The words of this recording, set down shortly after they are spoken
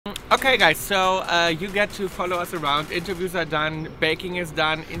Okay guys, so you get to follow us around. Interviews are done, baking is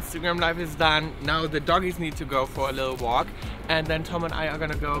done, Instagram live is done. Now the doggies need to go for a little walk, and then Tom and I are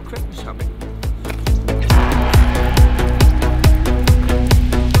gonna go Christmas shopping.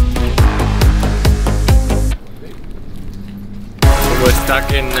 We're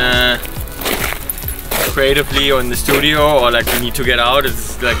stuck in creatively or in the studio, or like we need to get out.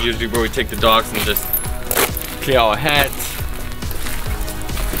 It's like usually where we take the dogs and just clear our heads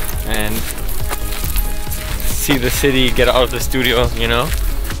and see the city, get out of the studio, you know?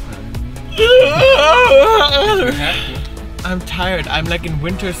 I'm tired. I'm like in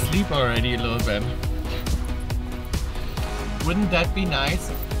winter sleep already a little bit. Wouldn't that be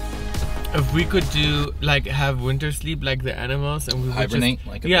nice? If we could do like have winter sleep like the animals, and we would hibernate just,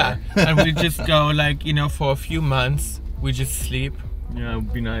 like a yeah, bear. and we just go like, you know, for a few months we just sleep. Yeah, it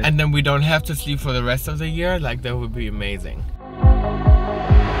would be nice. And then we don't have to sleep for the rest of the year. Like that would be amazing.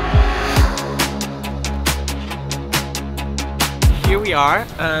 Here we are.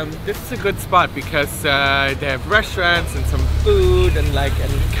 This is a good spot because they have restaurants and some food and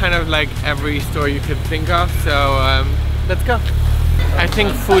kind of like every store you could think of. So let's go. I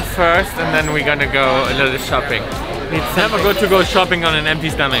think food first, and then we're gonna go a little shopping. It's never good to go shopping on an empty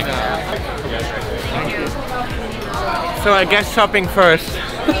stomach. So I guess shopping first.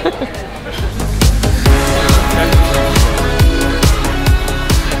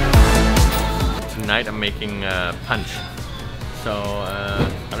 Tonight I'm making punch. So I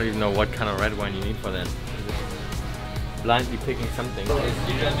don't even know what kind of red wine you need for that. Blindly picking something.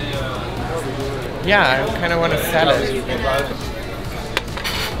 Yeah, I kind of want to sell it.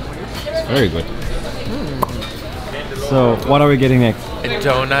 Very good. So, what are we getting next? A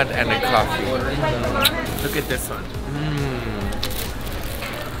donut and a coffee. Look at this one.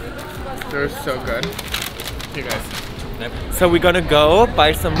 They're so good. Here guys. So we're gonna go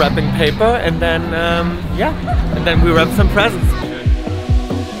buy some wrapping paper, and then yeah, and then we wrap some presents.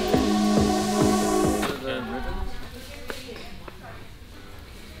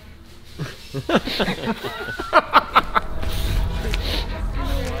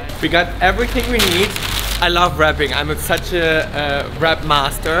 We got everything we need. I love wrapping. I'm such a wrap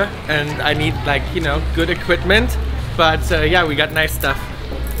master, and I need, like, you know, good equipment. But yeah, we got nice stuff.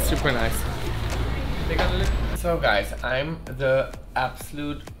 Super nice. So guys, I'm the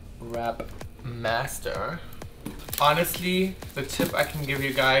absolute wrap master. Honestly, the tip I can give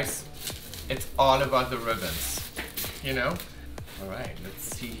you guys, it's all about the ribbons. You know? Alright, let's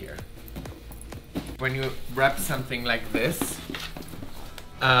see here. When you wrap something like this,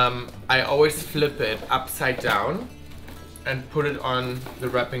 I always flip it upside down and put it on the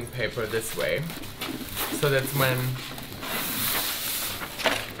wrapping paper this way. So that's when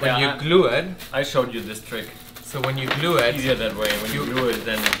you glue it. I showed you this trick. So when you glue it, Easier that way. When you glue it,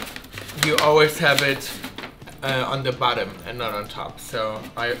 then you always have it on the bottom and not on top. So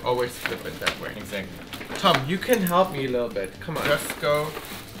I always flip it that way. exactly. Tom, you can help me a little bit. Come on, just go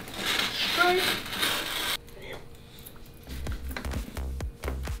straight.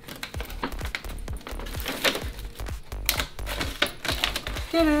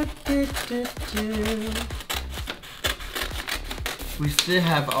 We still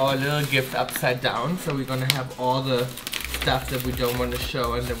have our little gift upside down, so we're gonna have all the stuff that we don't want to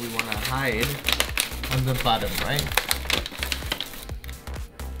show and that we want to hide on the bottom, right?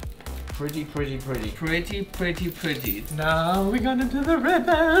 Pretty, pretty, pretty. Pretty, pretty, pretty. Now we're gonna do the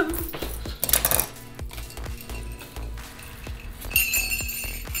ribbon.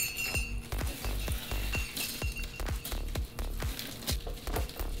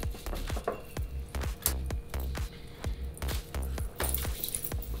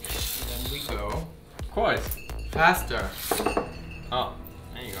 Of course, faster. Oh,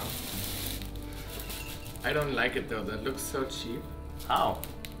 there you go. I don't like it though, that looks so cheap. How?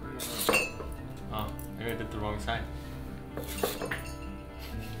 Oh, maybe I did the wrong side.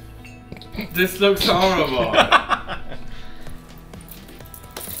 This looks horrible.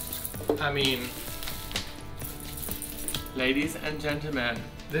 I mean, ladies and gentlemen,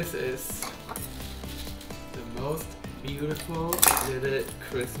 this is the most beautiful little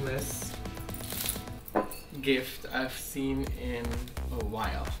Christmas gift I've seen in a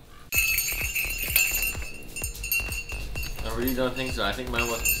while. I really don't think so. I think mine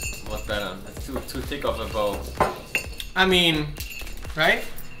was better. It's too thick of a bow. I mean, right?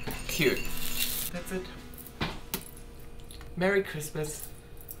 Cute. That's it. Merry Christmas.